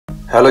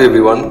Hello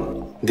everyone,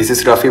 this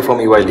is Rafi from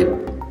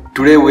UILib.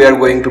 Today we are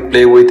going to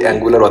play with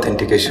Angular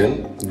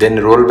authentication,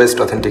 then role-based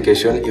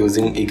authentication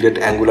using Egret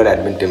Angular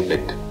admin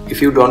template.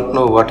 If you don't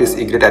know what is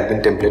Egret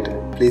admin template,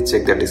 please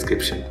check the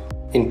description.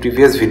 In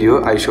previous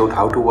video, I showed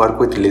how to work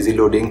with lazy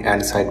loading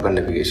and sidebar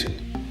navigation.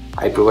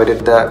 I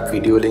provided the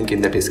video link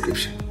in the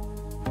description.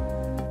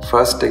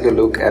 First, take a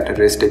look at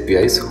REST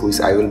APIs which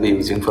I will be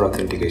using for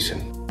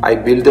authentication. I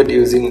built that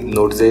using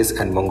Node.js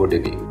and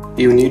MongoDB.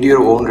 You need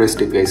your own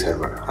REST API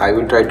server. I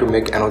will try to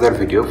make another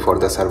video for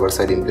the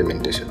server-side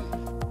implementation.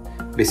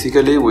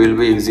 Basically, we will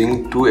be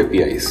using two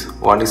APIs.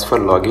 One is for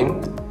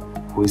login,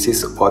 which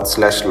is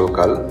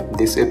auth/local.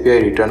 This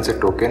API returns a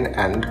token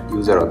and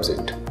user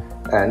object.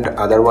 And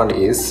other one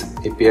is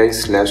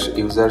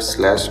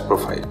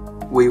API/user/profile.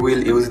 We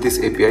will use this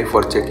API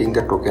for checking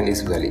the token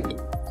is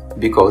valid,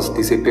 because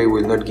this API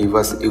will not give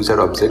us user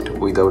object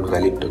without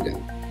valid token.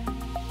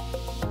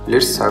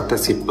 Let's start the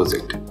seed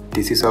project.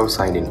 This is our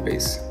sign-in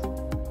page.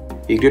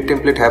 Egret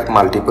template have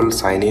multiple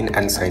sign-in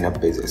and sign-up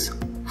pages.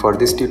 For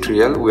this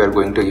tutorial, we are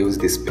going to use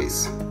this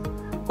page.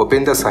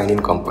 Open the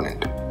sign-in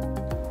component.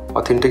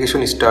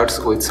 Authentication starts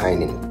with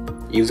sign-in.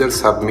 User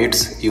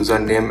submits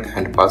username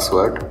and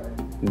password.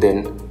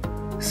 Then,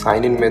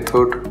 sign-in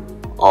method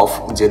of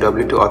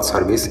JWT auth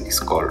service is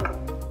called.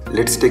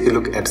 Let's take a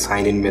look at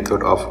sign-in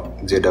method of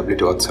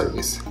JWT auth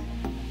service.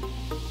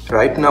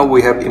 Right now,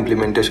 we have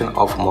implementation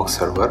of mock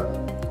server,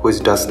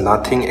 which does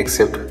nothing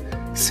except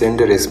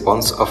send a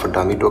response of a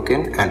dummy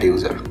token and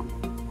user.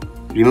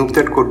 Remove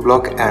that code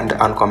block and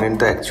uncomment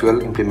the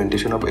actual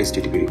implementation of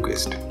HTTP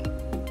request.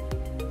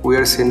 We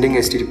are sending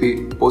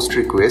HTTP post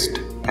request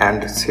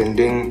and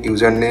sending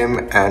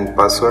username and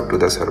password to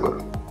the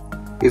server.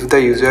 If the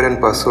user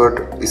and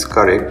password is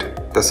correct,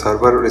 the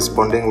server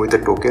responding with a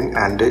token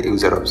and a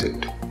user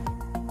object.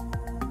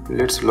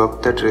 Let's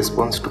log that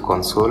response to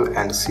console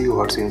and see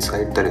what's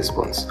inside the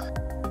response.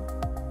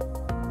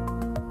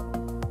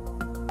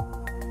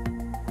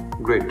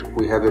 Great,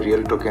 we have a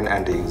real token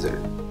and a user.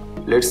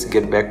 Let's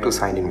get back to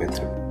sign-in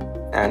method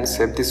and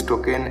save this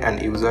token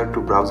and user to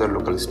browser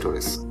local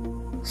storage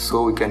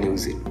so we can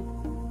use it.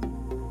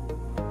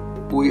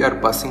 We are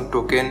passing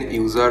token,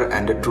 user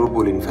and a true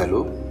boolean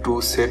value to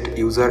set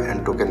user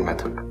and token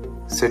method.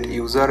 Set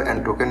user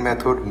and token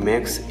method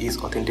makes is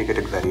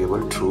authenticated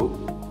variable true,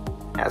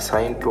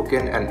 assign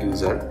token and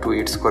user to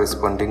its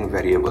corresponding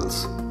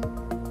variables,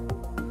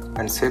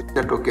 and save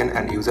the token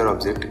and user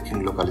object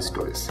in local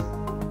storage.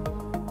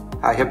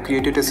 I have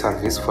created a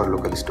service for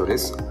local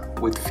storage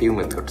with few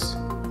methods,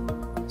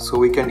 so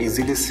we can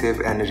easily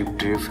save and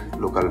retrieve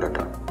local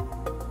data.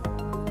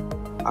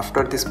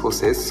 After this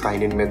process,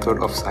 sign-in method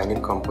of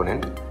sign-in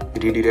component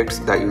redirects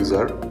the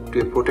user to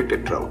a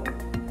protected route,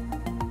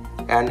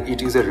 and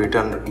it is a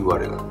return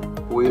URL.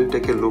 We will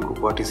take a look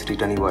what is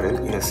return URL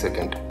in a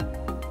second.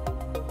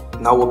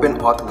 Now open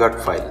auth_guard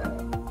file.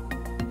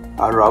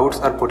 Our routes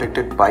are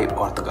protected by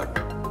auth_guard.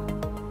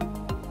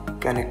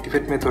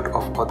 CanActivate method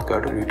of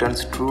auth_guard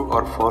returns true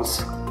or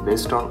false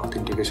based on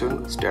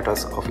authentication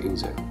status of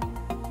user.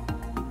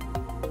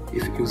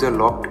 If user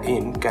logged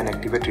in,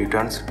 CanActivate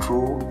returns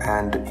true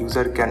and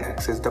user can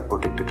access the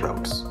protected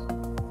routes.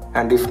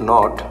 And if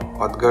not,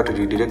 auth_guard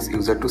redirects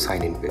user to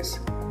sign-in page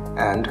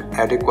and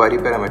add a query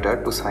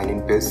parameter to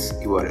sign-in page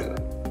URL,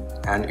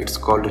 and it's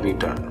called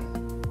return.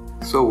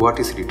 So what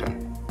is return?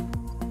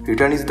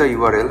 Return is the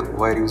URL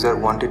where user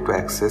wanted to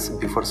access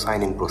before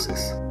sign-in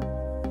process.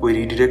 We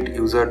redirect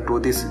user to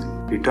this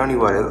return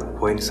URL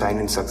when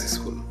sign-in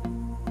successful.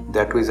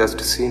 That we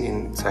just seen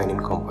in sign-in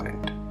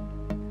component.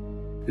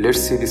 Let's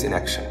see this in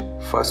action.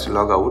 First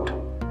log out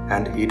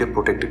and hit a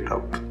protected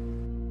route.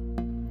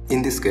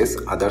 In this case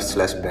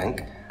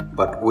others/bank,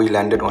 but we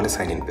landed on a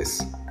sign-in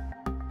page.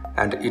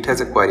 And it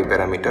has a query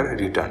parameter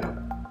return,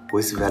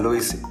 which value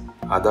is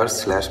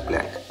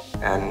others/blank,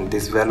 and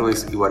this value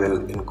is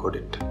URL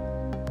encoded.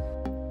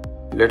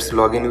 Let's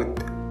log in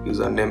with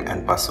username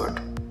and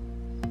password.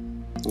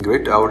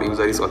 Great, our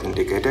user is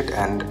authenticated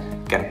and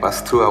can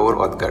pass through our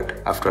auth_guard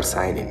after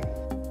sign-in.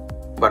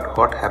 But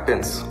what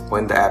happens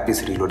when the app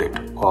is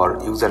reloaded or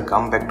user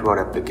come back to our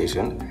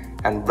application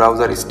and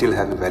browser still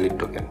have a valid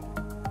token?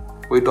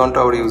 We don't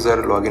our user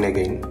login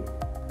again,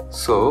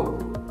 so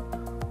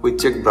we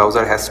check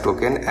browser has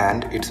token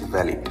and it's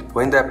valid.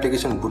 When the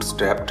application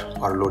bootstrapped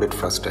or loaded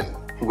first time,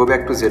 go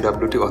back to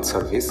JWT auth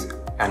service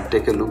and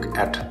take a look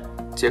at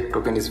check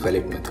token is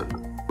valid method.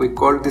 We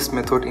call this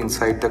method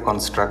inside the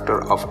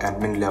constructor of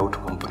admin layout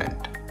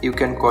component. You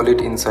can call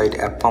it inside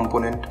app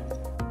component,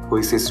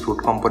 which is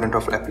root component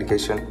of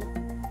application.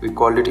 We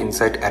call it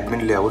inside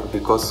admin layout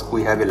because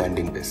we have a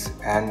landing page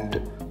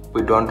and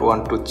we don't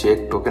want to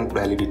check token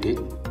validity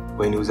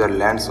when user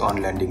lands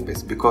on landing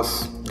page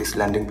because this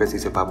landing page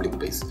is a public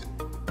page.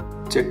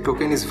 Check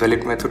token is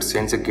valid method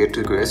sends a GET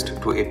request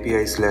to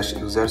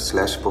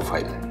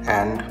API/user/profile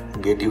and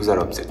get user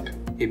object.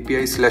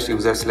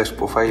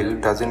 API/user/profile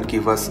doesn't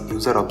give us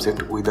user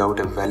object without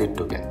a valid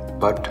token,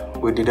 but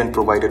we didn't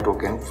provide a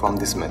token from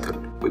this method.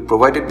 We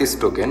provided this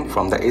token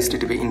from the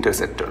HTTP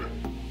interceptor.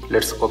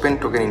 Let's open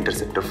token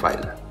interceptor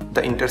file.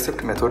 The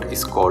intercept method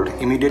is called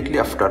immediately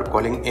after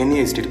calling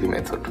any HTTP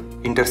method.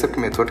 Intercept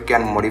method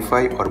can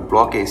modify or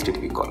block a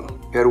HTTP call.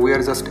 Here we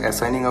are just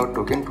assigning our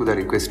token to the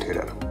request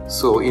header.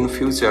 So in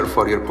future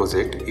for your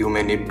project, you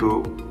may need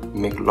to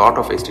make lot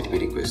of HTTP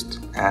requests,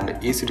 and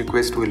each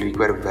request will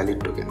require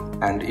valid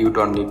token, and you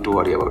don't need to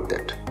worry about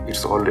that.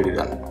 It's already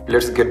done.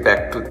 Let's get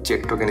back to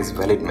check token is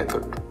valid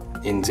method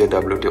in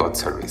JWT auth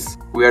service.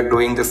 We are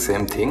doing the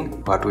same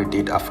thing what we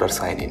did after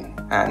sign in,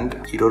 and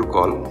error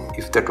call.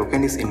 If the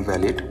token is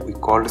invalid, we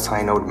called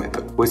sign out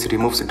method, which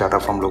removes data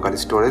from local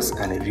storage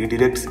and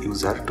redirects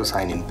user to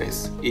sign in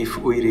page. If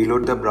we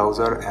reload the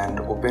browser and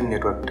open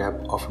network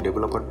tab of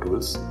developer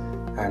tools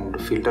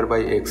and filter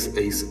by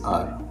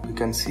XHR, we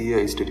can see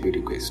a HTTP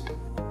request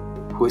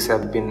which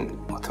have been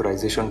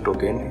authorization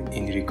token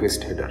in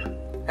request header,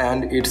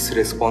 and its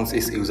response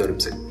is user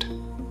object.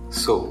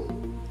 So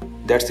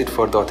that's it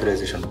for the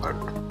authorization part.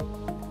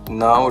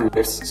 Now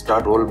let's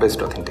start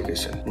role-based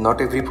authentication. Not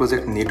every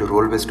project needs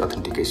role-based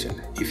authentication.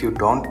 If you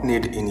don't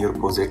need in your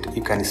project,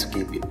 you can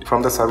skip it.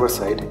 From the server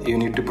side, you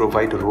need to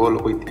provide a role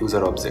with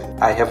user object.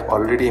 I have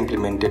already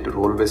implemented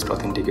role-based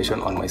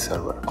authentication on my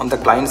server. On the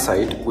client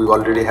side, we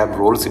already have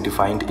roles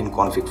defined in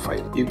config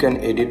file. You can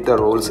edit the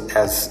roles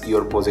as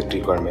your project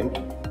requirement.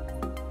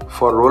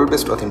 For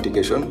role-based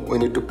authentication, we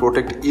need to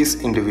protect each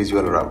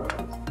individual route.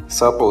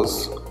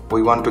 Suppose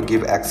we want to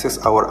give access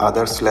our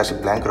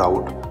other/blank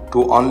route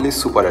to only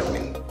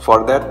superadmin.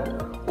 For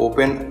that,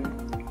 open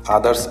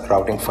others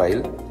routing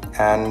file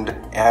and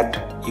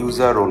add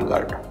user role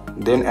guard.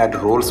 Then add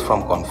roles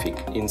from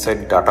config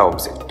inside data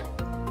object.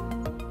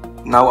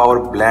 Now our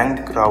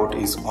blank route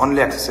is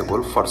only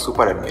accessible for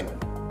superadmin.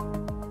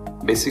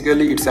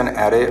 Basically, it's an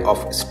array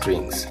of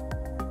strings.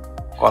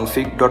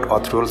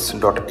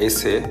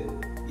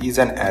 config.authroles.sa is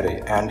an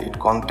array and it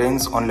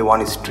contains only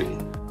one string,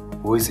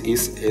 which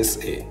is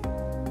SA.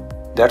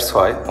 That's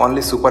why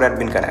only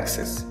superadmin can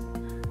access.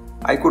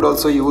 I could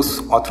also use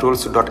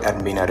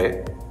authroles.admin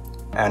array,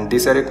 and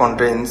this array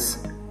contains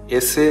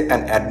SA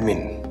and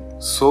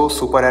admin, so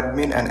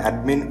superadmin and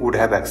admin would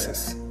have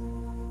access.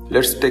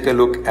 Let's take a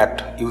look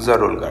at user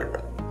role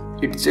guard.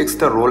 It checks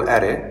the role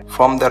array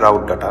from the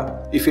route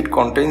data. If it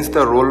contains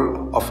the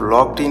role of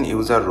logged in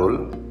user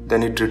role,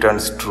 then it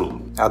returns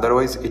true.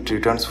 Otherwise, it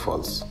returns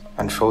false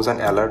and shows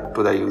an alert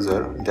to the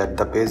user that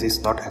the page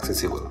is not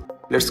accessible.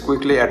 Let's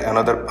quickly add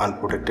another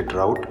unprotected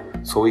route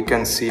so we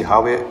can see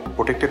how a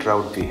protected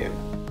route behaves.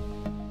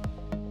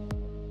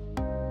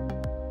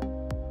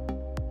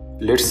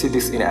 Let's see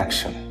this in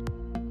action.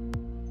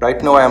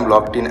 Right now I am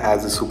logged in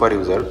as a super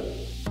user.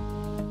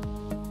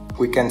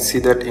 We can see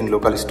that in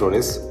local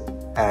storage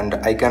and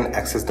I can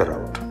access the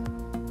route.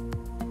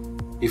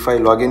 If I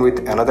log in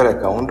with another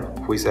account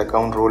whose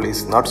account role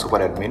is not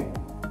superadmin,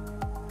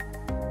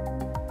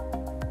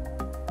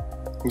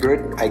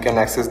 great, I can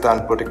access the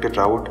unprotected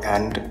route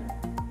and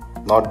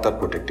not the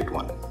protected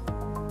one.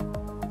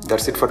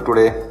 That's it for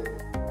today.